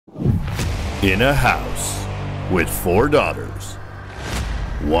In a house with 4 daughters,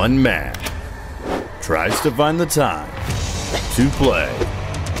 one man tries to find the time to play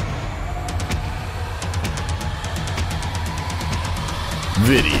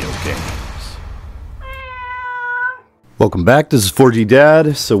video games. Welcome back, this is 4G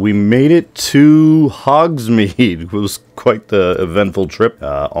Dad. So we made it to Hogsmeade. It was quite the eventful trip.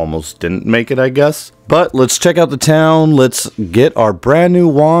 Almost didn't make it, I guess. But let's check out the town. Let's get our brand new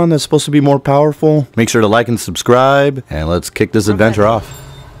wand that's supposed to be more powerful. Make sure to like and subscribe. And let's kick this adventure off.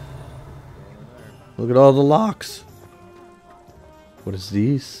 Look at all the locks. What is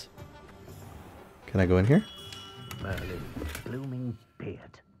these? Can I go in here? Merlin, blooming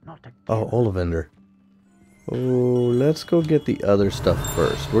beard, not a... Oh, Ollivander. Oh, let's go get the other stuff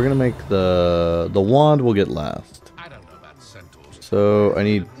first. We're gonna make the wand we'll get last. I don't know about centaurs. So I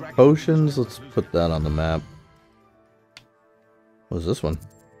need potions. Let's put that on the map. What's this one?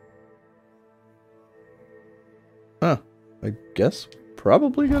 Huh. I guess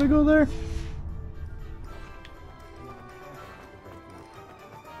probably gotta go there.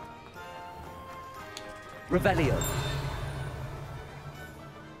 Revelio.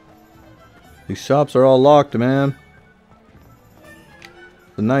 These shops are all locked, man.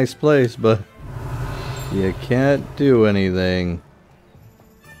 It's a nice place, but you can't do anything.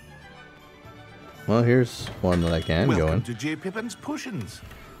 Well, here's one that I can go in. Welcome to J. Pippin's Potions.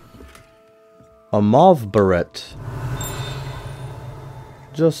 A mauve beret.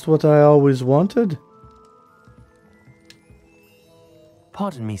 Just what I always wanted.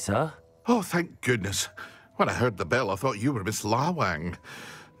 Pardon me, sir. Oh, thank goodness. When I heard the bell, I thought you were Miss Lawang.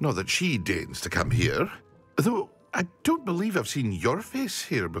 Not that she deigns to come here. Though, I don't believe I've seen your face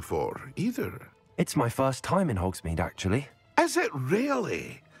here before, either. It's my first time in Hogsmeade, actually. Is it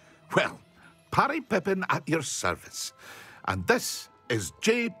really? Well, Parry Pippin at your service. And this is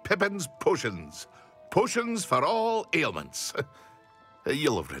J. Pippin's Potions. Potions for all ailments.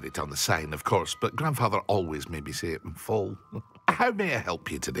 You'll have read it on the sign, of course, but Grandfather always made me say it in full. How may I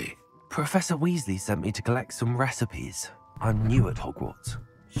help you today? Professor Weasley sent me to collect some recipes. I'm new at Hogwarts.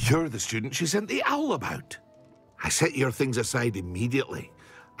 You're the student she sent the owl about. I set your things aside immediately.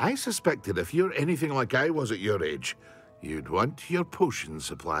 I suspected if you're anything like I was at your age, you'd want your potion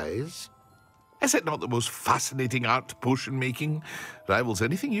supplies. Is it not the most fascinating art, potion making? Rivals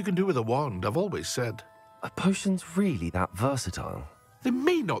anything you can do with a wand, I've always said. Are potions really that versatile? They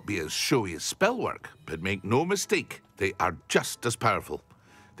may not be as showy as spellwork, but make no mistake, they are just as powerful.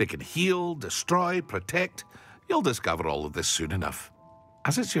 They can heal, destroy, protect. You'll discover all of this soon enough.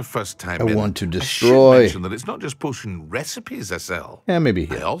 As it's your first time I in, want to I destroy. should mention that it's not just potion recipes I sell. Yeah, maybe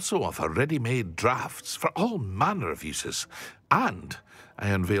I here. also offer ready-made drafts for all manner of uses. And I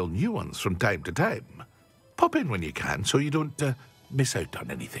unveil new ones from time to time. Pop in when you can so you don't miss out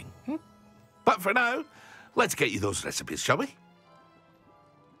on anything. But for now, let's get you those recipes, shall we?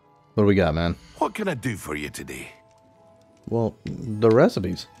 What do we got, man? What can I do for you today? Well, the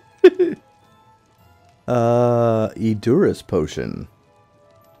recipes. Edurus potion.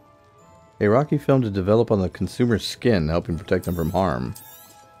 A rocky film to develop on the consumer's skin, helping protect them from harm.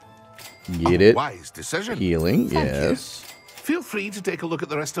 Get it? Wise decision. Healing, Thank yes. you. Feel free to take a look at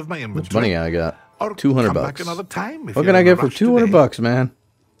the rest of my How inventory. much money I got? Or 200 come bucks. back another time if What you're can I in a get for rush 200 today. bucks, man?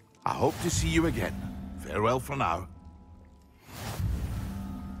 I hope to see you again. Farewell for now.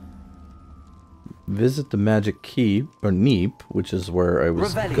 Visit the magic keep, or Neep, which is where I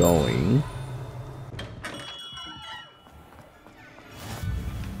was Revelio. going.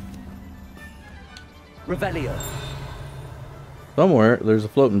 Revelio. Somewhere, there's a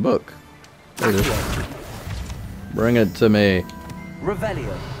floating book. There it is. Bring it to me.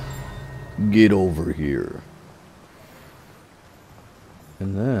 Revelio. Get over here.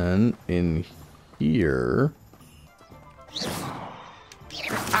 And then, in here...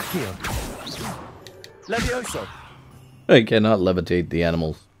 Accio. Levioso. I cannot levitate the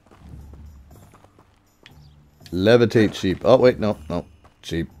animals. Levitate sheep. Oh, wait, no.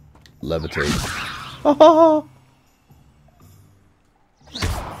 Sheep. Levitate. Oh,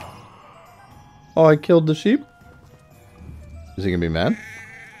 I killed the sheep? Is he gonna be mad?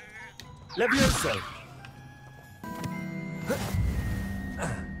 Levioso.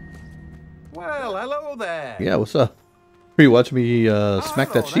 Well, hello there. Yeah, what's up? Are you watching me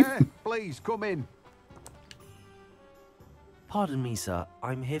smack that sheep? There. Please come in. Pardon me, sir.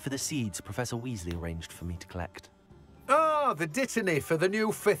 I'm here for the seeds Professor Weasley arranged for me to collect. Oh, the dittany for the new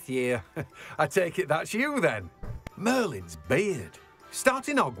 5th year. I take it that's you then. Merlin's beard.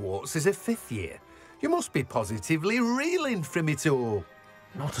 Starting Hogwarts as a 5th year. You must be positively reeling from it all.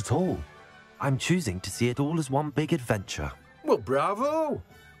 Not at all. I'm choosing to see it all as one big adventure. Well, bravo.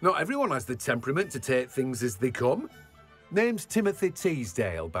 Not everyone has the temperament to take things as they come. Name's Timothy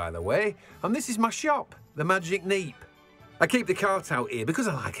Teasdale, by the way, and this is my shop, the Magic Neep. I keep the cart out here because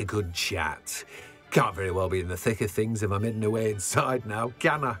I like a good chat. Can't very well be in the thick of things if I'm hidden away inside now,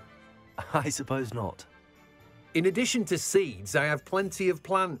 can I? I suppose not. In addition to seeds, I have plenty of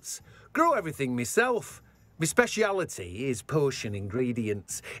plants. Grow everything myself. My speciality is potion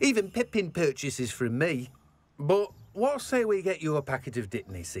ingredients. Even Pippin purchases from me. But what say we get you a packet of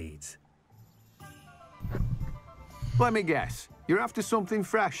Dittany seeds? Let me guess. You're after something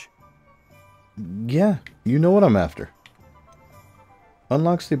fresh. Yeah, you know what I'm after.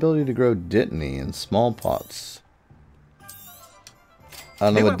 Unlocks the ability to grow Dittany in small pots. I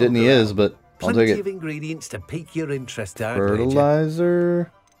don't know what Dittany is, but I'll take Plenty it. of ingredients to pique your interest, I wager.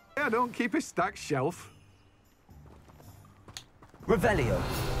 Fertilizer. Yeah, don't keep a stacked shelf. Revelio.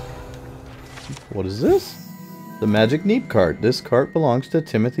 What is this? The Magic Neep cart. This cart belongs to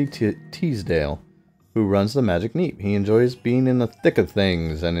Timothy Teasdale, who runs the Magic Neep. He enjoys being in the thick of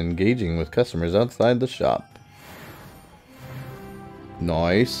things and engaging with customers outside the shop.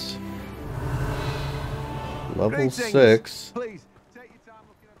 Nice. Level Greetings. 6. Please, take your time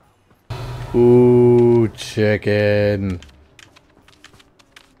looking about. Ooh, chicken.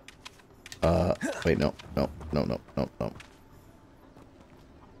 Wait, no.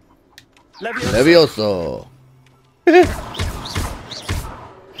 Levioso.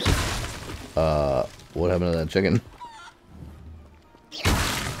 What happened to that chicken?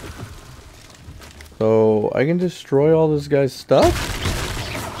 So, I can destroy all this guy's stuff?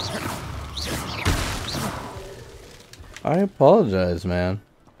 I apologize, man,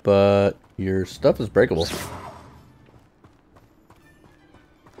 but your stuff is breakable.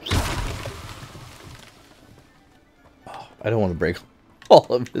 Oh, I don't want to break all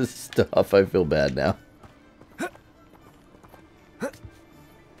of his stuff. I feel bad now.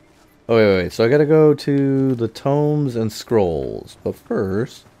 Oh, wait. So I gotta go to the tomes and scrolls. But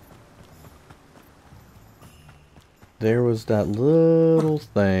first, there was that little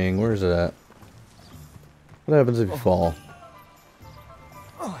thing. Where's it at? What happens if you fall?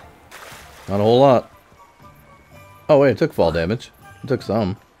 Not a whole lot. Oh, wait, it took fall damage. It took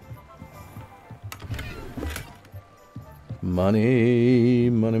some. Money.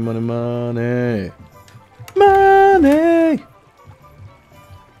 Money.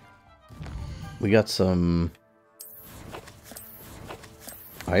 We got some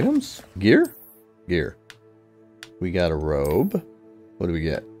items? Gear? Gear. We got a robe. What do we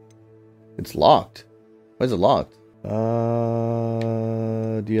get? It's locked. Why is it locked? Do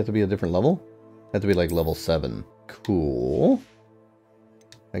you have to be a different level? Have to be like level 7. Cool.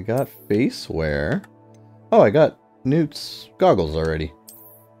 I got face wear. Oh, I got Newt's goggles already.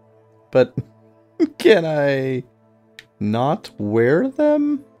 But can I not wear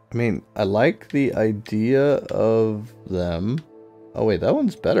them? I mean, I like the idea of them. Oh wait, that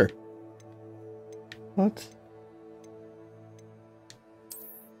one's better. What?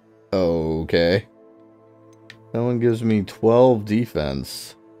 Okay. That one gives me 12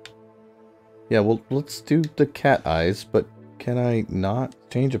 defense. Yeah, well, let's do the cat eyes, but can I not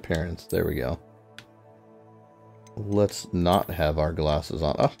change appearance? There we go. Let's not have our glasses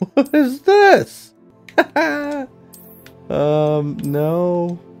on. Oh, what is this?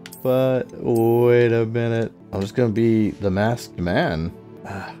 No, but wait a minute. I'm just gonna be the masked man.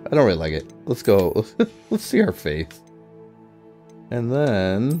 I don't really like it. Let's go. Let's see our face. And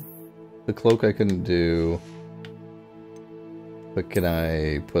then the cloak I couldn't do. But can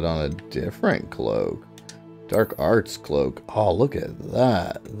I put on a different cloak? Dark Arts cloak. Oh, look at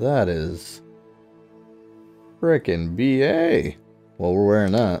that. That is frickin' BA. Well, we're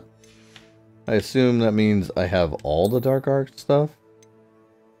wearing that. I assume that means I have all the Dark Arts stuff?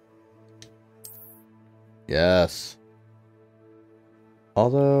 Yes.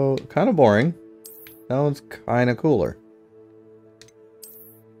 Although, kind of boring. That one's kind of cooler.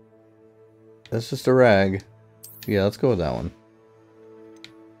 That's just a rag. Yeah, let's go with that one.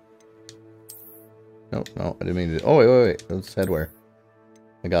 No, I didn't mean to. Oh, wait. That's headwear.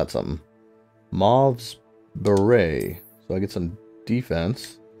 I got something. Mauve's beret. So I get some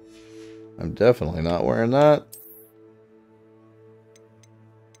defense. I'm definitely not wearing that.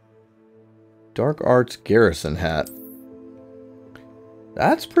 Dark Arts Garrison hat.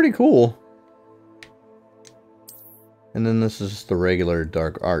 That's pretty cool. And then this is just the regular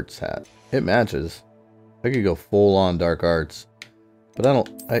Dark Arts hat. It matches. I could go full on Dark Arts, but I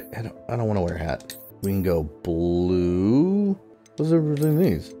don't want to wear a hat. We can go blue. What's everything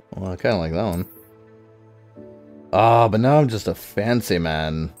these? Well, I kind of like that one. Ah, but now I'm just a fancy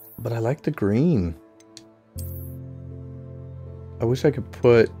man. But I like the green. I wish I could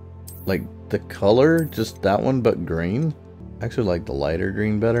put, like, the color, just that one, but green. I actually like the lighter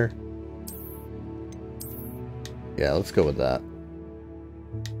green better. Yeah, let's go with that.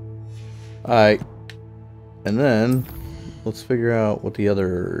 Alright. And then, let's figure out what the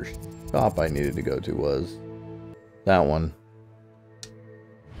other shop I needed to go to was. That one.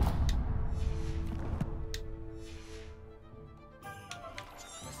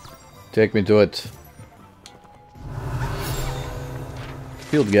 Take me to it.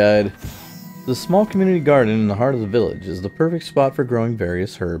 Field guide. The small community garden in the heart of the village is the perfect spot for growing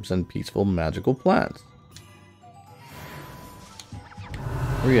various herbs and peaceful magical plants.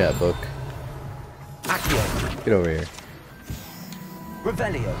 Where you at, book? Accio. Get over here.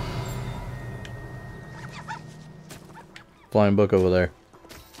 Revelio. Flying book over there.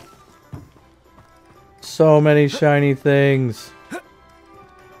 So many shiny things.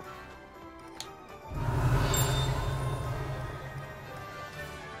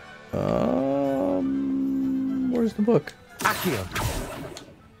 Where's the book? Accio.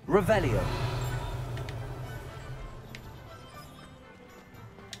 Revelio.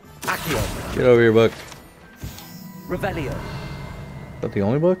 Accio. Get over here, book. Revelio. Is that the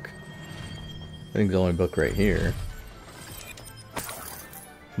only book? I think the only book right here.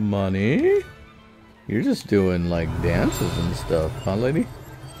 Money? You're just doing like dances and stuff, huh, lady?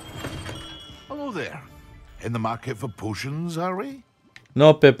 Hello there. In the market for potions, are we?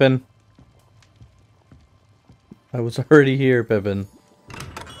 No, Pippin. I was already here, Pippin.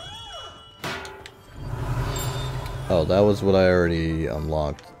 Oh, that was what I already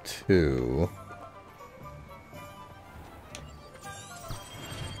unlocked too.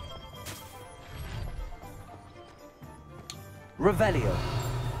 Revelio.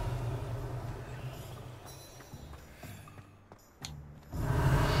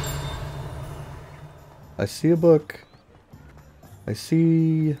 I see a book. I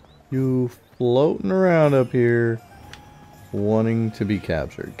see you floating around up here, wanting to be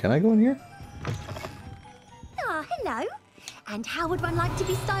captured. Can I go in here? Ah, hello. And how would one like to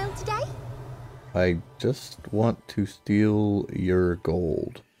be styled today? I just want to steal your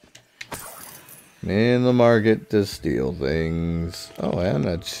gold. In the market to steal things. Oh, and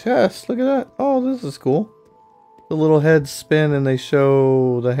a chest. Look at that. Oh, this is cool. The little heads spin and they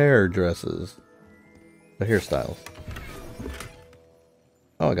show the hair dresses. The hairstyles.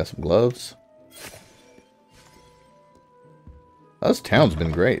 Oh, I got some gloves. This town's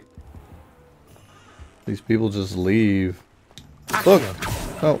been great. These people just leave. Look!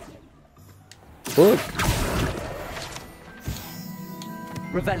 Oh. Look!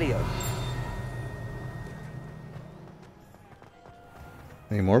 Revelio.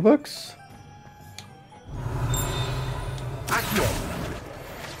 Any more books? Accio.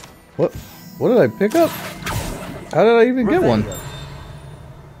 What? What did I pick up? How did I even get one? Revelio.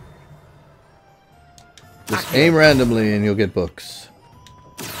 Just aim randomly and you'll get books.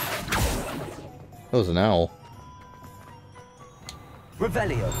 That was an owl.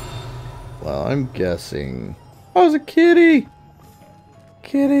 Revelio. Well, I'm guessing... Oh, it's a kitty!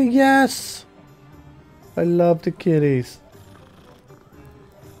 Kitty, yes! I love the kitties.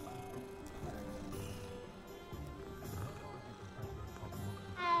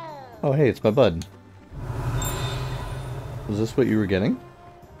 Oh, hey, it's my bud. Was this what you were getting?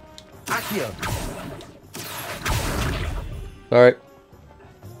 Accio. Alright.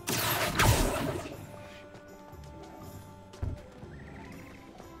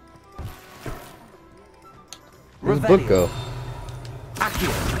 Where's the book go? Accio.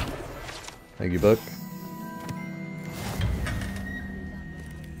 Thank you, book.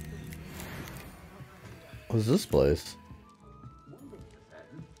 What's this place?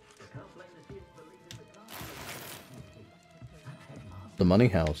 The money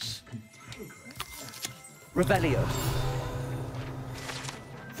house. Revelio.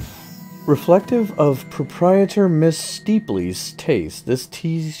 Reflective of proprietor Miss Steepley's taste, this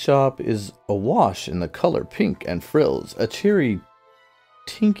tea shop is awash in the color pink and frills. A cheery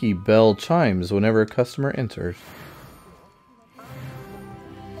tinky bell chimes whenever a customer enters.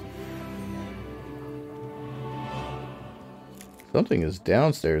 Something is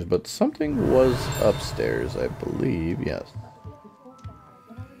downstairs, but something was upstairs, I believe. Yes.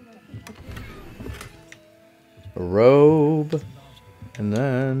 A robe. And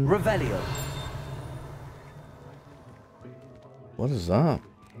then... Revelio. What is that?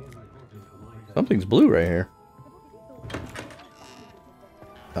 Something's blue right here.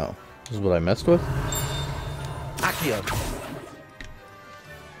 Oh. This is what I messed with? Accio.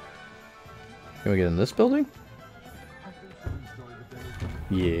 Can we get in this building?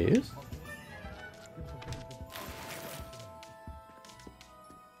 Yes.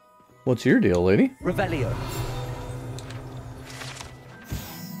 What's your deal, lady? Revelio.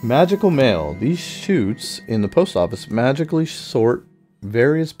 Magical mail. These chutes in the post office magically sort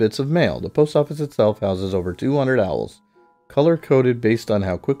various bits of mail. The post office itself houses over 200 owls, color-coded based on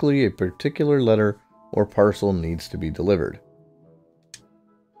how quickly a particular letter or parcel needs to be delivered.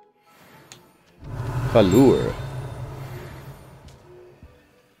 Valur.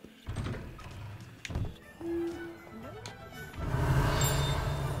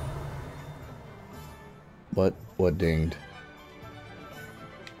 What dinged?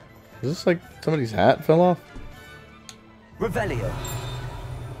 Is this like somebody's hat fell off? Revelio.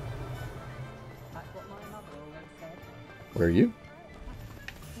 Where are you?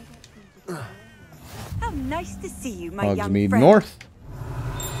 How nice to see you, my young Hogsmeade friend. North.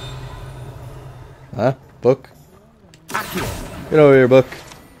 Huh? Book? Accio. Get over here, book.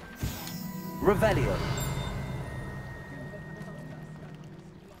 Revelio.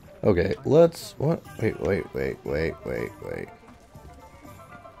 Okay, let's... What? Wait.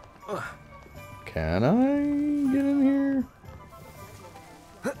 Can I get in here?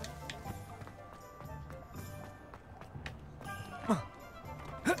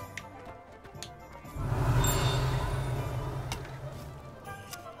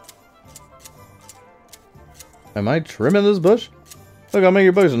 Am I trimming this bush? Look, I'll make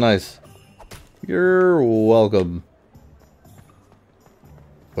your bush nice. You're welcome.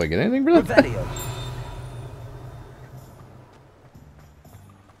 Do I get anything for that? Revelio.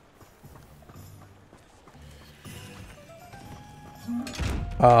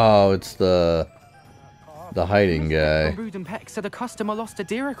 Oh, it's the hiding guy. Rude and Peck said a customer lost a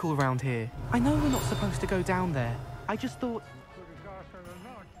deeracle around here. I know we're not supposed to go down there. I just thought...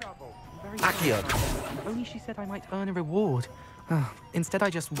 Very Accio. Only she said I might earn a reward. Instead, I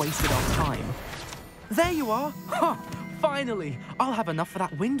just wasted our time. There you are! Ha! Finally! I'll have enough for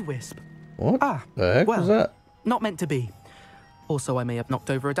that wind wisp. What the heck was that? Not meant to be. Also, I may have knocked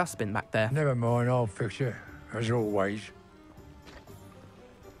over a dustbin back there. Never mind, I'll fix it, as always.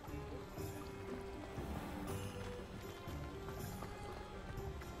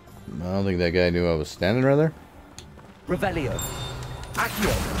 I don't think that guy knew I was standing right there. Revelio.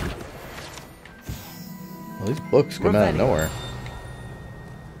 Accio. Well, these books come out of nowhere.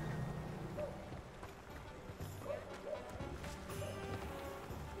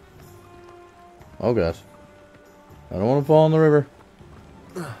 Oh gosh. I don't want to fall in the river.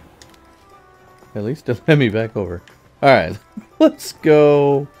 At least don't let me back over. Alright, let's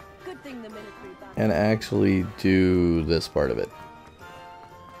go and actually do this part of it.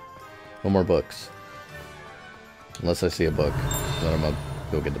 No more books. Unless I see a book. Then I'm gonna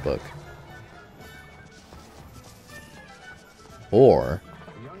go get the book. Or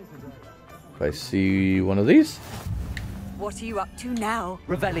if I see one of these. What are you up to now?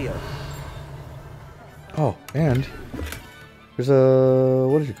 Revelio. Oh, and there's a,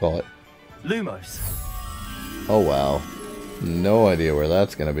 what did you call it? Lumos. Oh wow. No idea where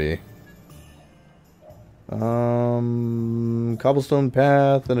that's gonna be. Cobblestone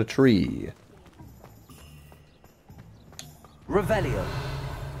path and a tree. Revelio.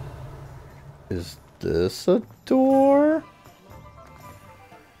 Is this a door?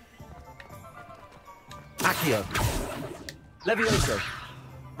 Accio. Levioso.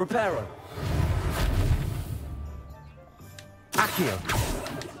 Reparo. Accio.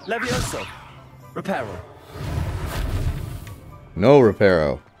 Levioso. Reparo. No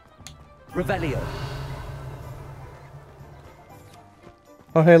reparo. Revelio.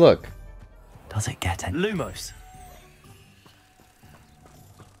 Oh hey look. Does it get any? Lumos.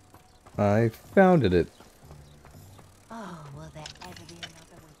 I found it. Oh, will there ever be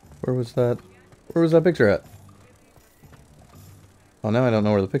another one? Where was that? Where was that picture at? Oh, now I don't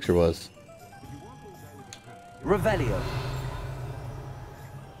know where the picture was. Revelio.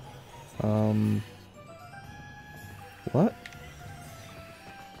 What?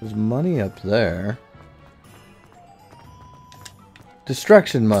 There's money up there.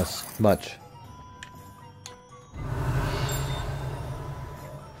 Destruction much.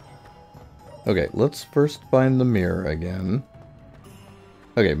 Okay, let's first find the mirror again.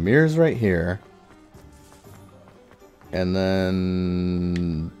 Okay, mirror's right here. And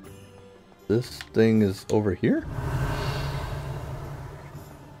then this thing is over here?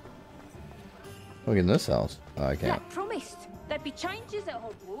 Look in this house. Oh, I can't. Like promised, there'd be changes at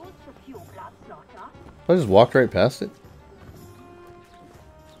Hogwarts for pure blood slaughter. I just walked right past it.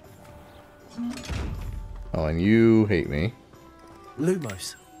 Oh, and you hate me.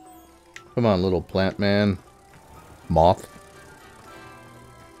 Lumos. Come on, little plant man. Moth.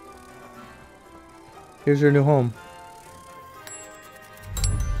 Here's your new home.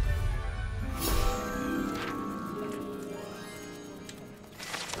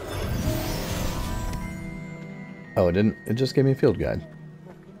 Oh, it didn't. It just gave me a field guide.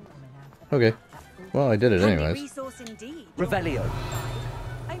 Okay. Well, I did it anyways. Resource indeed. Revelio.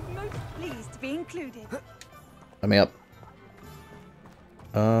 I'm most pleased to be included. Let me up.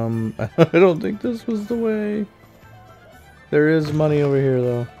 I don't think this was the way. There is money over here,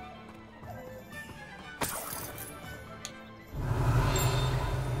 though.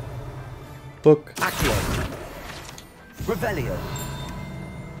 Book. Accio. Revelio.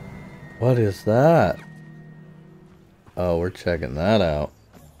 What is that? Oh, we're checking that out.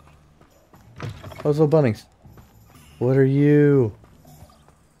 Oh, little bunnies. What are you?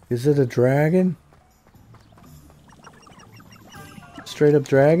 Is it a dragon? Straight up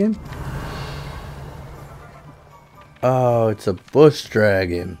dragon? Oh, it's a bush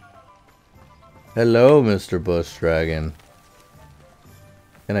dragon. Hello, Mr. Bush Dragon.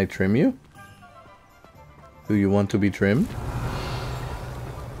 Can I trim you? Do you want to be trimmed?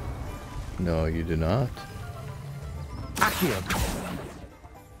 No, you do not. Accio.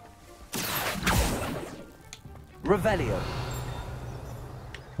 Revelio.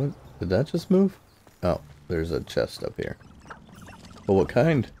 What? Did that just move? Oh, there's a chest up here. But what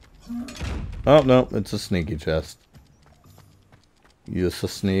kind? Oh, no, it's a sneaky chest. You so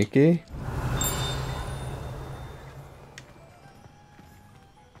sneaky?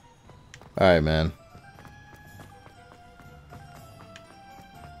 Alright, man.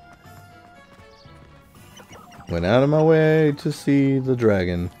 Went out of my way to see the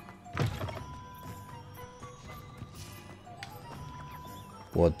dragon.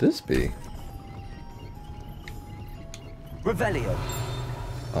 What'd this be? Revelio.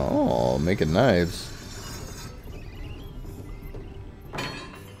 Oh, making knives.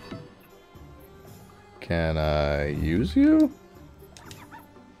 Can I use you?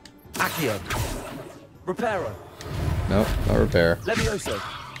 Accio. Reparo. Nope, not repair. Levioso.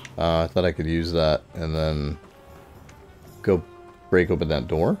 I thought I could use that and then go break open that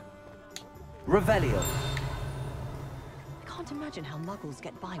door. Revelio. Can't imagine how muggles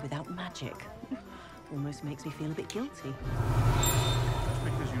get by without magic. Almost makes me feel a bit guilty.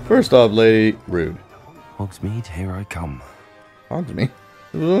 First off, lady, rude. Hogsmeade, here I come. Hogsmeade?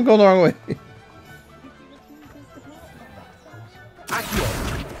 Don't go the wrong way.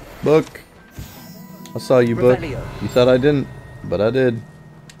 Accio. Book. I saw you, book. Revelio. You thought I didn't, but I did.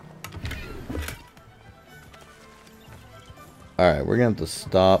 Alright, we're gonna have to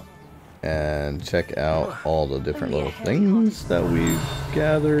stop and check out all the different little things that we've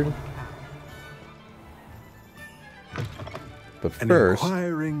gathered. But first,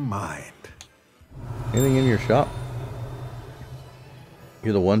 inquiring mind. anything in your shop?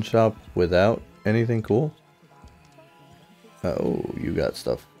 You're the one shop without anything cool? Oh, you got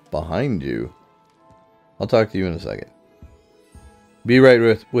stuff behind you. I'll talk to you in a second. Be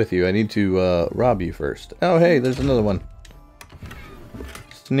right with you. I need to rob you first. Oh, hey, there's another one.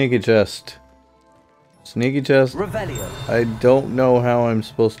 Sneaky chest. Sneaky chest. Revelio. I don't know how I'm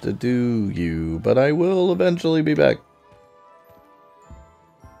supposed to do you, but I will eventually be back.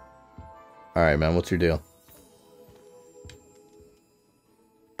 Alright, man, what's your deal?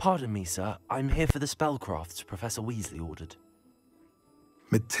 Pardon me, sir. I'm here for the spellcrafts Professor Weasley ordered.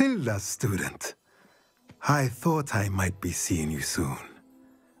 Matilda's student. I thought I might be seeing you soon.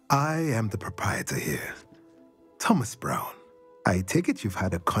 I am the proprietor here, Thomas Brown. I take it you've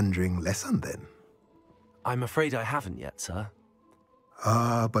had a conjuring lesson then? I'm afraid I haven't yet, sir.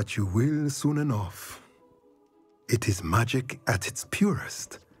 Ah, but you will soon enough. It is magic at its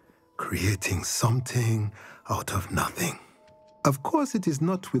purest, creating something out of nothing. Of course, it is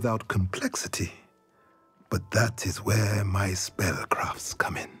not without complexity, but that is where my spellcrafts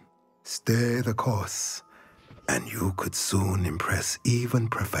come in. Stay the course, and you could soon impress even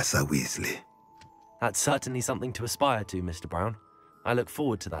Professor Weasley. That's certainly something to aspire to, Mr. Brown. I look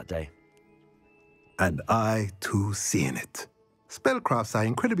forward to that day. And I, too, seeing it. Spellcrafts are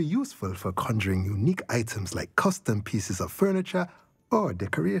incredibly useful for conjuring unique items like custom pieces of furniture or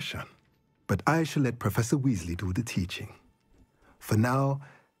decoration. But I shall let Professor Weasley do the teaching. For now,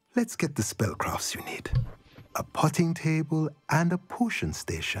 let's get the spellcrafts you need. A potting table and a potion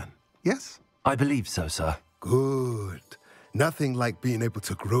station, yes? I believe so, sir. Good. Nothing like being able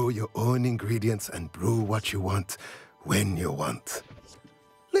to grow your own ingredients and brew what you want when you want.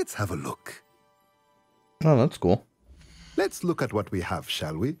 Let's have a look. Oh, that's cool. Let's look at what we have,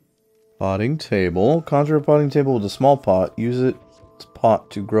 shall we? Potting table. Conjure a potting table with a small pot. Use its pot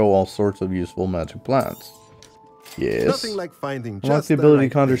to grow all sorts of useful magic plants. Yes. Nothing like finding Unlock just the ability right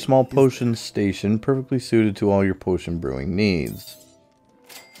to conjure thing, small is potion station, perfectly suited to all your potion brewing needs.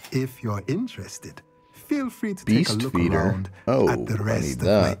 If you're interested, feel free to Beast take a look feeder. around Oh, at the I rest need of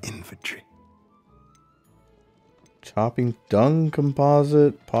that. my inventory. Topping dung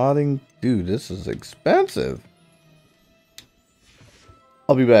composite, potting. Dude, this is expensive.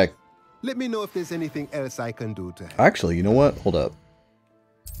 I'll be back. Let me know if there's anything else I can do to help. Actually, you know what? Hold up.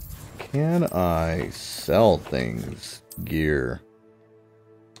 Can I sell things? Gear.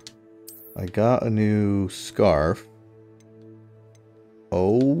 I got a new scarf.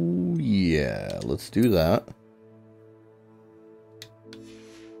 Oh, yeah. Let's do that.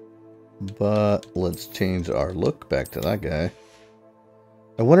 But let's change our look back to that guy.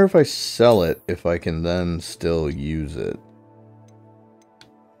 I wonder if I sell it, if I can then still use it.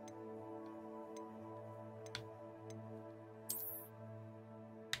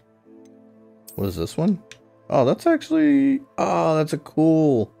 What is this one? Oh, that's actually... Oh, that's a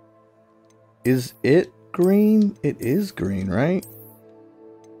cool... Is it green? It is green, right?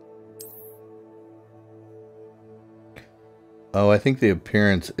 Oh, I think the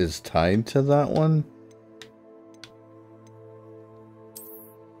appearance is tied to that one.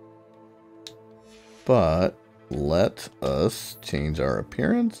 But let us change our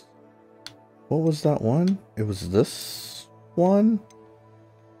appearance. What was that one? It was this one?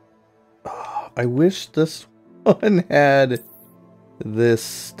 Oh, I wish this one had this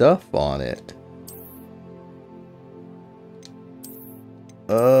stuff on it.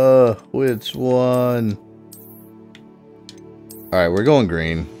 Which one? Alright, we're going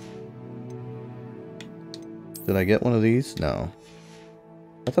green. Did I get one of these? No.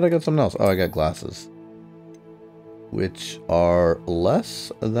 I thought I got something else. Oh, I got glasses. Which are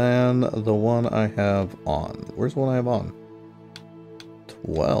less than the one I have on. Where's the one I have on?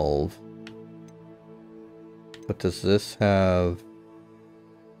 12. But does this have...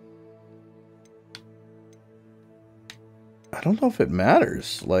 I don't know if it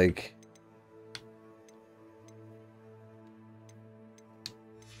matters. Like...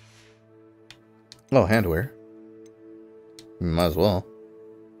 Oh, handwear. Might as well.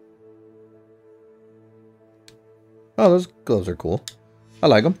 Oh, those gloves are cool. I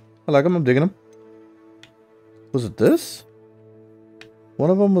like them. I like them. I'm digging them. Was it this? One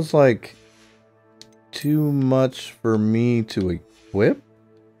of them was like too much for me to equip.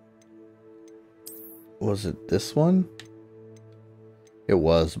 Was it this one? It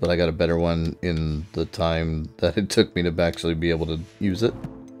was, but I got a better one in the time that it took me to actually be able to use it.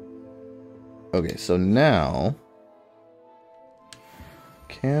 Okay, so now,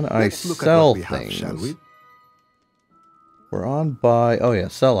 can I sell things? Shall we? We're on buy. Oh yeah,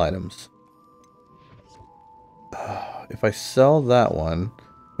 sell items. If I sell that one,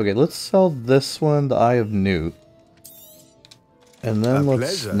 okay, let's sell this one, the Eye of Newt, and then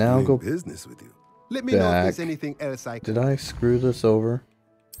let's now go business with you. Let me know if there's anything else I can. Did I screw this over?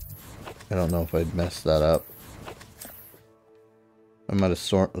 I don't know if I'd messed that up. I might have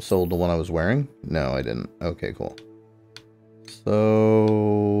sold the one I was wearing. No, I didn't. Okay, cool.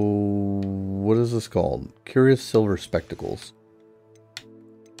 So, what is this called? Curious Silver Spectacles.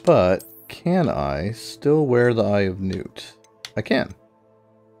 But, can I still wear the Eye of Newt? I can.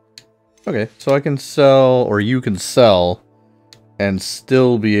 Okay, so I can sell, or you can sell, and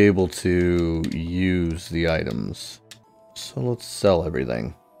still be able to use the items. So let's sell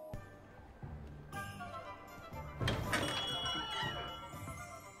everything.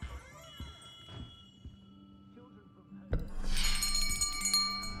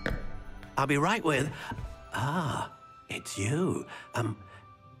 I'll be right with... Ah, it's you.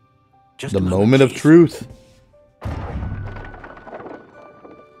 Just the moment of truth.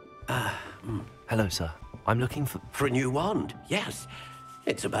 Hello, sir. I'm looking for a new wand. Yes,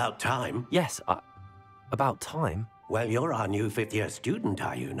 it's about time. Yes, about time? Well, you're our new fifth-year student,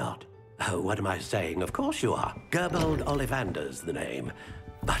 are you not? Oh, what am I saying? Of course you are. Gerbold Ollivander's the name.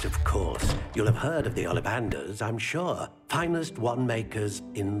 But of course, you'll have heard of the Ollivanders, I'm sure. Finest wand makers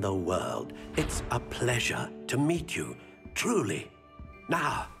in the world. It's a pleasure to meet you, truly.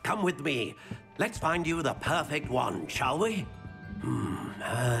 Now, come with me. Let's find you the perfect wand, shall we?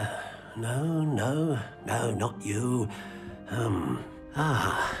 No, not you.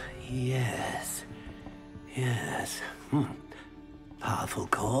 Yes. Powerful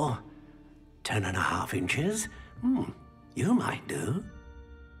core. 10.5 inches. You might do.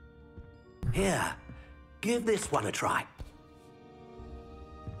 Here, give this one a try.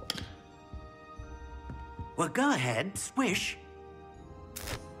 Well, go ahead, swish.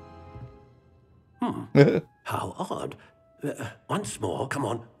 How odd. Once more, come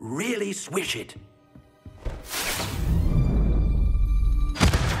on, really swish it.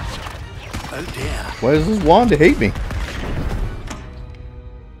 Oh dear. Why does this wand hate me?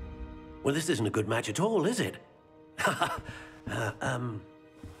 Well, this isn't a good match at all, is it?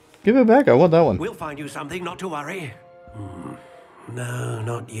 Give it back. I want that one. We'll find you something, not to worry. No,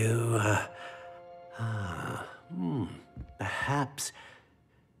 not you. Perhaps.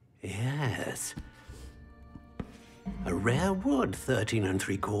 Yes. A rare wood, 13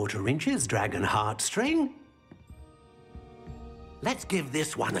 3/4 inches, dragon heartstring. Let's give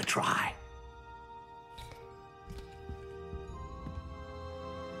this one a try.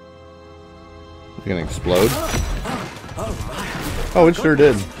 It's gonna explode. Oh, it sure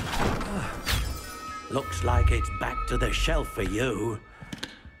did. Looks like it's back to the shelf for you.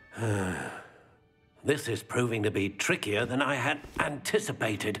 This is proving to be trickier than I had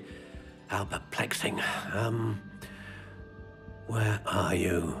anticipated. How perplexing. Where are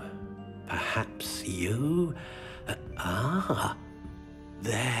you? Perhaps you?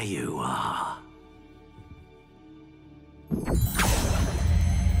 There you are.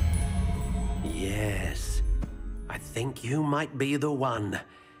 Yes, I think you might be the one.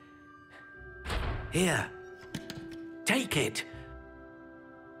 Here, take it.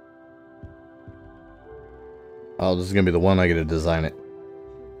 Oh, this is gonna be the one I get to design it.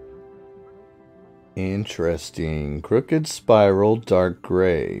 Interesting. Crooked spiral, dark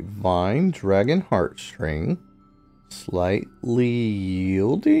gray. Vine, dragon heartstring. Slightly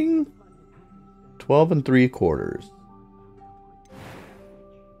yielding? 12 3/4.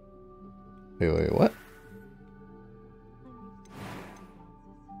 Wait, what?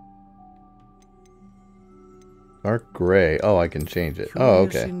 Dark gray. Oh, I can change it. Oh,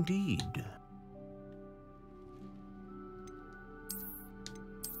 okay. Indeed.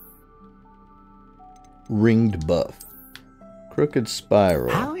 Ringed buff. Crooked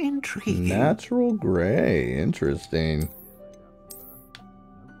spiral. How intriguing. Natural gray. Interesting.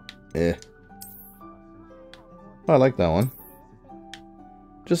 Oh, I like that one.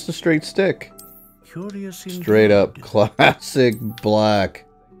 Just a straight stick. Curious indeed. Straight up classic black.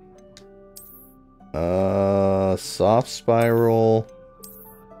 Soft spiral.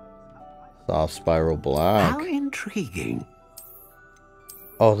 Soft spiral black. How intriguing.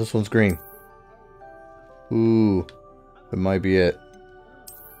 Oh, this one's green. Ooh, it might be it.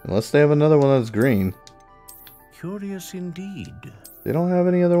 Unless they have another one that's green. Curious indeed. They don't have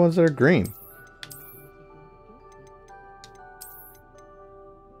any other ones that are green.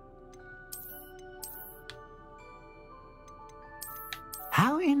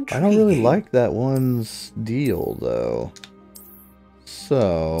 How intriguing. I don't really like that one's deal though.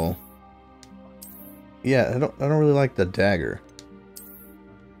 So, yeah, I don't really like the dagger.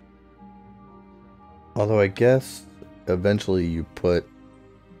 Although I guess eventually you put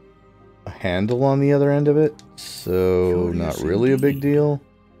a handle on the other end of it, so not really a big deal.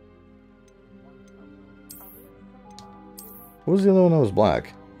 What was the other one that was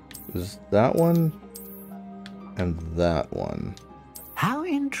black? It was that one and that one. How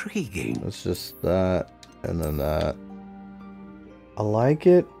intriguing. It's just that and then that. I like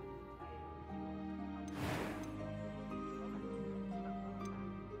it.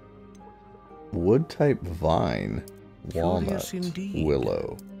 Wood type vine. Walnut.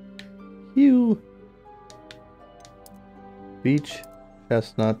 Willow. Yew. Beech.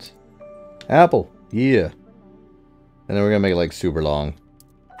 Chestnut. Apple. Yeah. And then we're gonna make it like super long.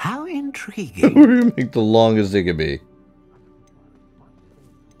 How intriguing. We're gonna make the longest it can be.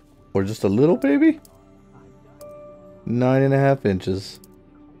 Or just a little baby? 9.5 inches.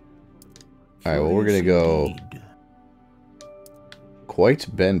 Alright, well we're gonna go quite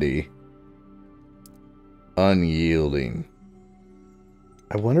bendy. Unyielding.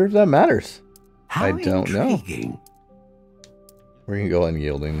 I wonder if that matters. How I don't intriguing. know. We're gonna go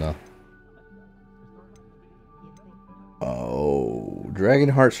unyielding though. Oh,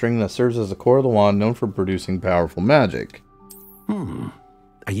 dragon heartstring that serves as the core of the wand, known for producing powerful magic.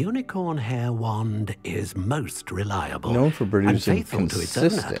 A unicorn hair wand is most reliable. Known for producing and faithful to its owner.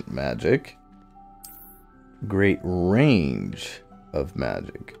 consistent magic. Great range of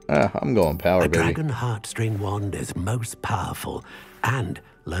magic. I'm going power, A baby. dragon heartstring wand is most powerful and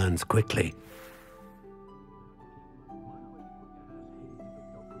learns quickly.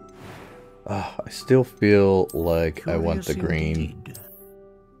 I still feel like I want the green.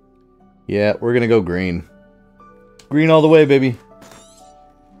 Yeah, we're gonna go green. Green all the way, baby.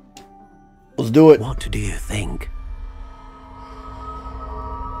 Let's do it. What do you think?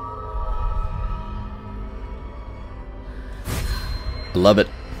 Love it.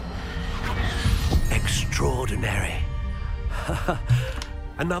 Extraordinary.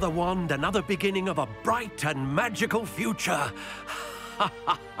 Another wand, another beginning of a bright and magical future.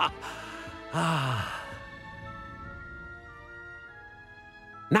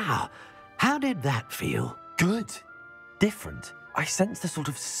 Now, how did that feel? Good. Different. I sensed a sort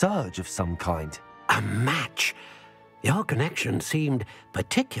of surge of some kind. A match? Your connection seemed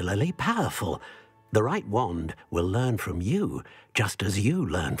particularly powerful. The right wand will learn from you, just as you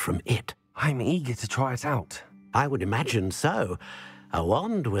learn from it. I'm eager to try it out. I would imagine so. A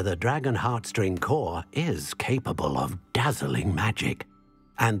wand with a dragon heartstring core is capable of dazzling magic.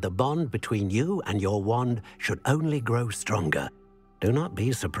 And the bond between you and your wand should only grow stronger. Do not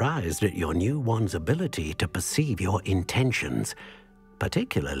be surprised at your new wand's ability to perceive your intentions,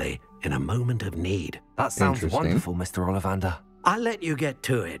 particularly in a moment of need. That sounds wonderful, Mr. Ollivander. I'll let you get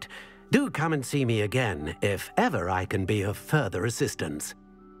to it. Do come and see me again if ever I can be of further assistance.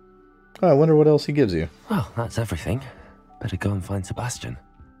 Oh, I wonder what else he gives you. Well, that's everything. Better go and find Sebastian.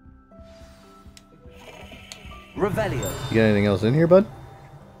 Revelio. You got anything else in here, bud?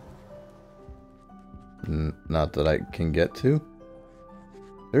 Not that I can get to.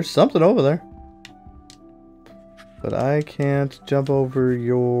 There's something over there. But I can't jump over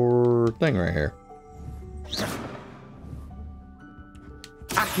your thing right here.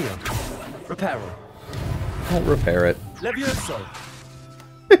 Accio. Reparo. Don't repair it. Levioso.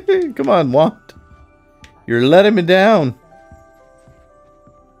 Come on, wand. You're letting me down.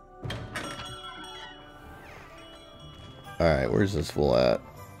 Alright, where's this fool at?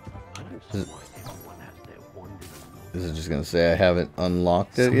 Is it just going to say I haven't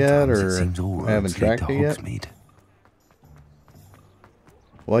unlocked it yet, or I haven't tracked it yet?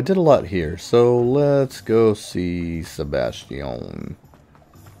 Well, I did a lot here, so let's go see Sebastian.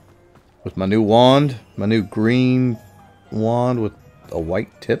 With my new wand, my new green wand with a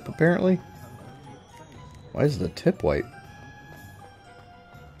white tip, apparently. Why is the tip white?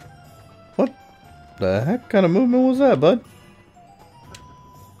 What the heck kind of movement was that, bud?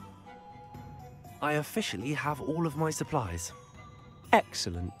 I officially have all of my supplies.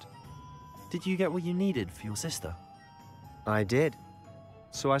 Excellent. Did you get what you needed for your sister? I did.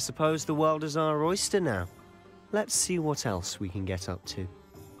 So I suppose the world is our oyster now. Let's see what else we can get up to.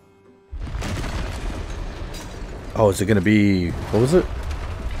 Oh, is it going to be... What was it?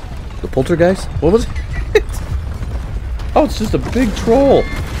 The poltergeist? What was it? Oh, it's just a big troll.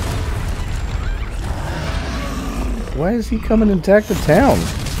 Why is he coming and attack the town?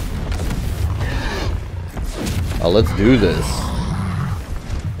 Oh, let's do this.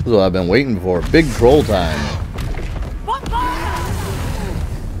 This is what I've been waiting for. Big troll time.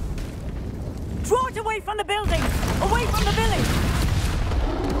 Draw it away from the building! Away from the village!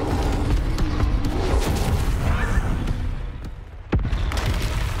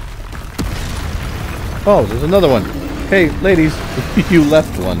 Oh, there's another one. Hey, ladies, you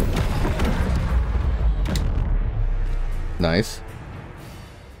left one. Nice.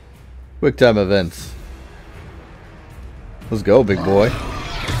 Quick time events. Let's go, big boy.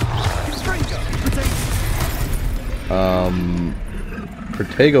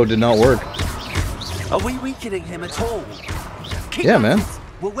 Protego did not work. Are we weakening him at all? Yeah, man.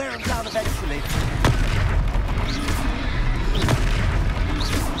 We'll wear him down eventually.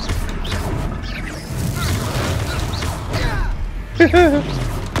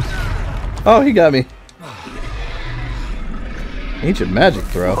 Oh, he got me. Ancient magic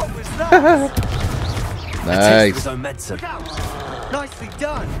throw. Nice. Nicely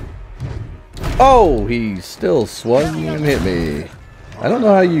done. Oh, he still swung and hit me. I don't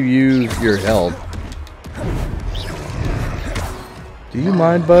know how you use your health. Do you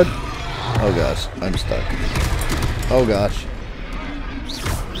mind, bud? Oh gosh, I'm stuck. Oh gosh.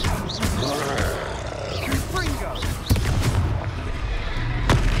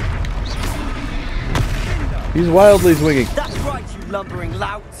 He's wildly swinging. That's right, you lumbering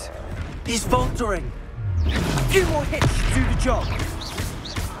lout. He's faltering. A few more hits to do the job.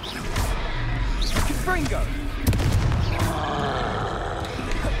 Fringo.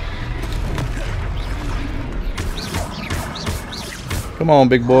 Come on,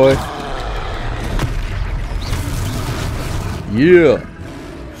 big boy. Yeah.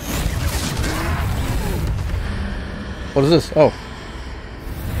 What is this? Oh.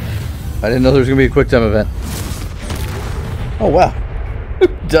 I didn't know there was going to be a quick time event. Oh, wow.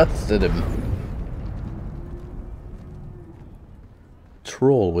 Dusted him.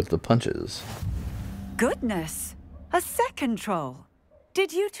 Troll with the punches. Goodness! A second troll.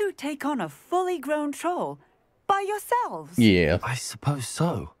 Did you two take on a fully grown troll by yourselves? Yeah. I suppose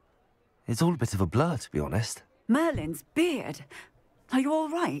so. It's all a bit of a blur, to be honest. Merlin's beard. Are you all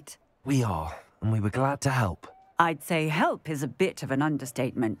right? We are, and we were glad to help. I'd say help is a bit of an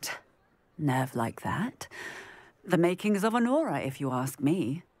understatement. Nerve like that. The makings of an aura, if you ask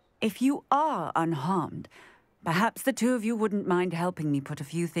me. If you are unharmed, perhaps the two of you wouldn't mind helping me put a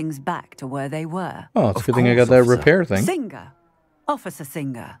few things back to where they were. Oh, it's a good thing I got that repair thing. Singer, Officer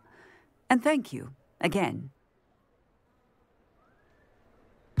Singer. And thank you, again.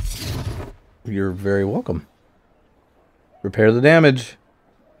 You're very welcome. Repair the damage.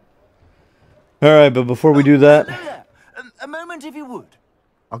 Alright, but before we do that... A moment if you would.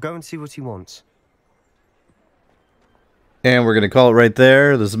 I'll go and see what he wants. And we're going to call it right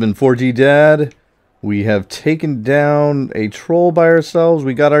there. This has been 4G Dad. We have taken down a troll by ourselves.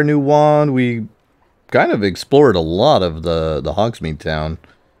 We got our new wand. We kind of explored a lot of the Hogsmeade town.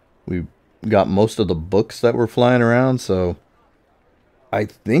 We got most of the books that were flying around, so I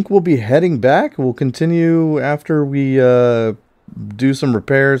think we'll be heading back. We'll continue after we do some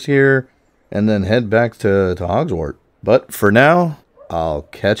repairs here and then head back to Hogwarts. But for now, I'll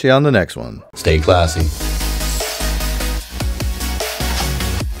catch you on the next one. Stay classy.